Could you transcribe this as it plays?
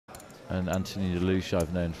and Anthony Lelouch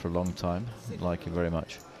I've known for a long time. Like him very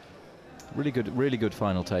much. Really good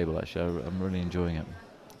final table actually. I'm really enjoying it.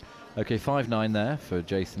 Okay, 5-9 there for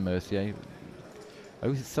Jason Mercier.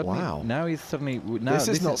 Oh, wow! Now he's suddenly. This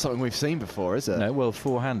is not something we've seen before, is it? No. Well,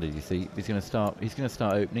 four-handed. You see, he's going to start. He's going to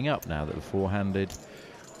start opening up now that the four-handed.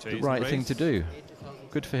 The right thing to do.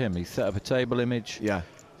 Good for him. He's set up a table image. Yeah.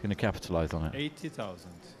 He's going to capitalise on it. 80,000.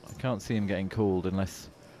 I can't see him getting called unless.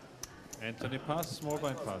 Anthony pass,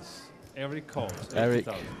 Smallbein pass. Eric calls.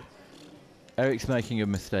 Eric's making a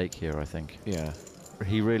mistake here, I think. Yeah.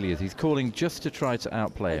 He really is. He's calling just to try to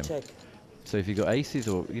outplay him. Check. So if you've got aces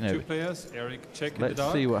or, you know... Two players, Eric check in the dark.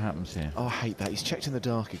 Let's see what happens here. Oh, I hate that. He's checked in the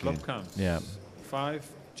dark again. Flop comes. Yeah. 5,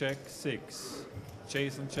 check, 6.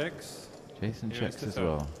 Jason checks. Jason Here checks is the as third.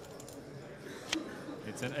 well.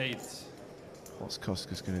 It's an 8. What's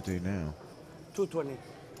Koskas going to do now? 220.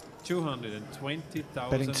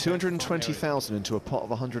 220,000. Betting 220,000 into a pot of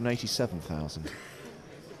 187,000.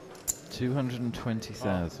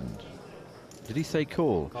 220,000. Did he say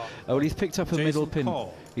call? Oh, well, he's picked up a Jason middle pin.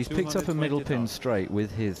 call. He's picked up a middle pin 220,000. straight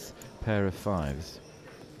with his pair of 5s.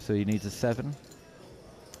 So he needs a 7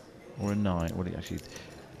 or a 9. Well, he actually,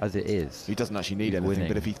 as it is. He doesn't actually need anything, winning.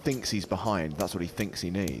 but if he thinks he's behind, that's what he thinks he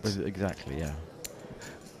needs. Exactly, yeah.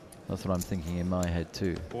 That's what I'm thinking in my head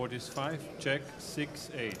too. Board is 5, check,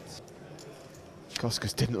 6, 8.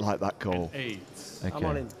 Koskas didn't like that call. And 8. Okay. I'm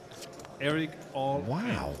all in. Eric all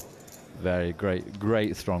Wow. in. Very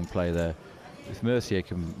great strong play there. If Mercier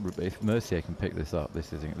can pick this up,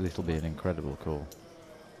 this will be an incredible call.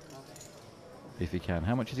 If he can.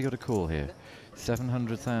 How much has he got to call here?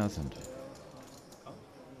 700,000.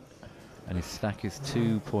 And his stack is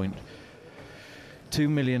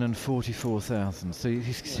 2,244,000. So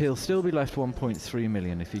he'll still be left 1.3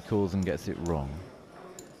 million if he calls and gets it wrong.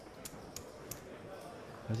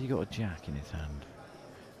 Has he got a jack in his hand?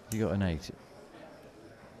 Has he got an 8?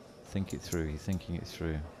 Think it through. He's thinking it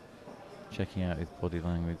through. Checking out his body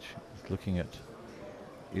language. He's looking at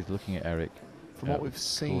Eric. From what we've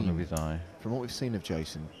seen, corner of his eye. From what we've seen of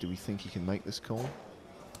Jason, do we think he can make this call?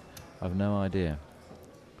 I've no idea.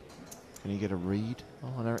 Can he get a read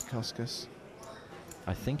on Eric Koskas?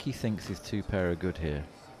 I think he thinks his 2 pair are good here.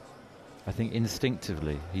 I think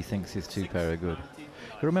instinctively he thinks his 2 pair are good.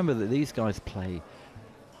 But remember that these guys play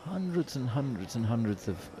hundreds and hundreds and hundreds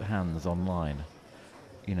of hands online.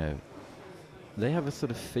 You know, they have a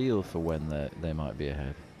sort of feel for when they might be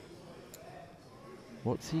ahead.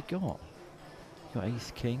 What's he got? He got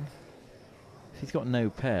ace king. If he's got no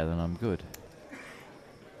pair, then I'm good.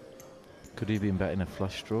 Could he have been betting a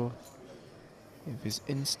flush draw? If his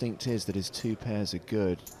instinct is that his 2 pairs are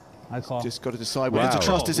good, I call. just got to decide whether to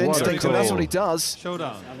trust his What a instinct, and that's call. what he does.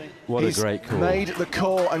 Showdown. What He's a great call. made the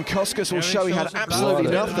call, and Koskas will Eric show he had shows a absolutely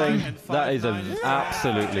bluff. nothing. That is an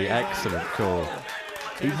absolutely excellent call.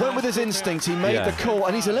 He went with his instinct, he made the call,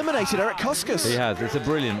 and he's eliminated Eric Koskas. He has. It's a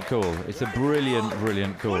brilliant call. It's a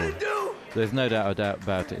brilliant call. There's no doubt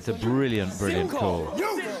about it. It's a brilliant call.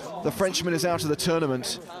 The Frenchman is out of the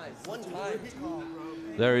tournament.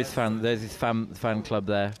 There's his fan club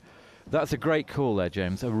there. That's a great call there,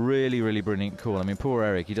 James. A really brilliant call. I mean, poor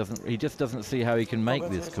Eric. He just doesn't see how he can make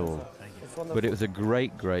this call. But it was a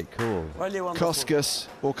great call. Koskas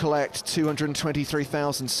will collect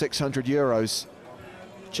 223,600 euros.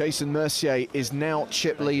 Jason Mercier is now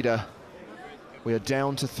chip leader. We are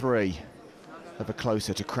down to 3, ever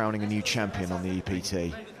closer to crowning a new champion on the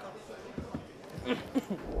EPT.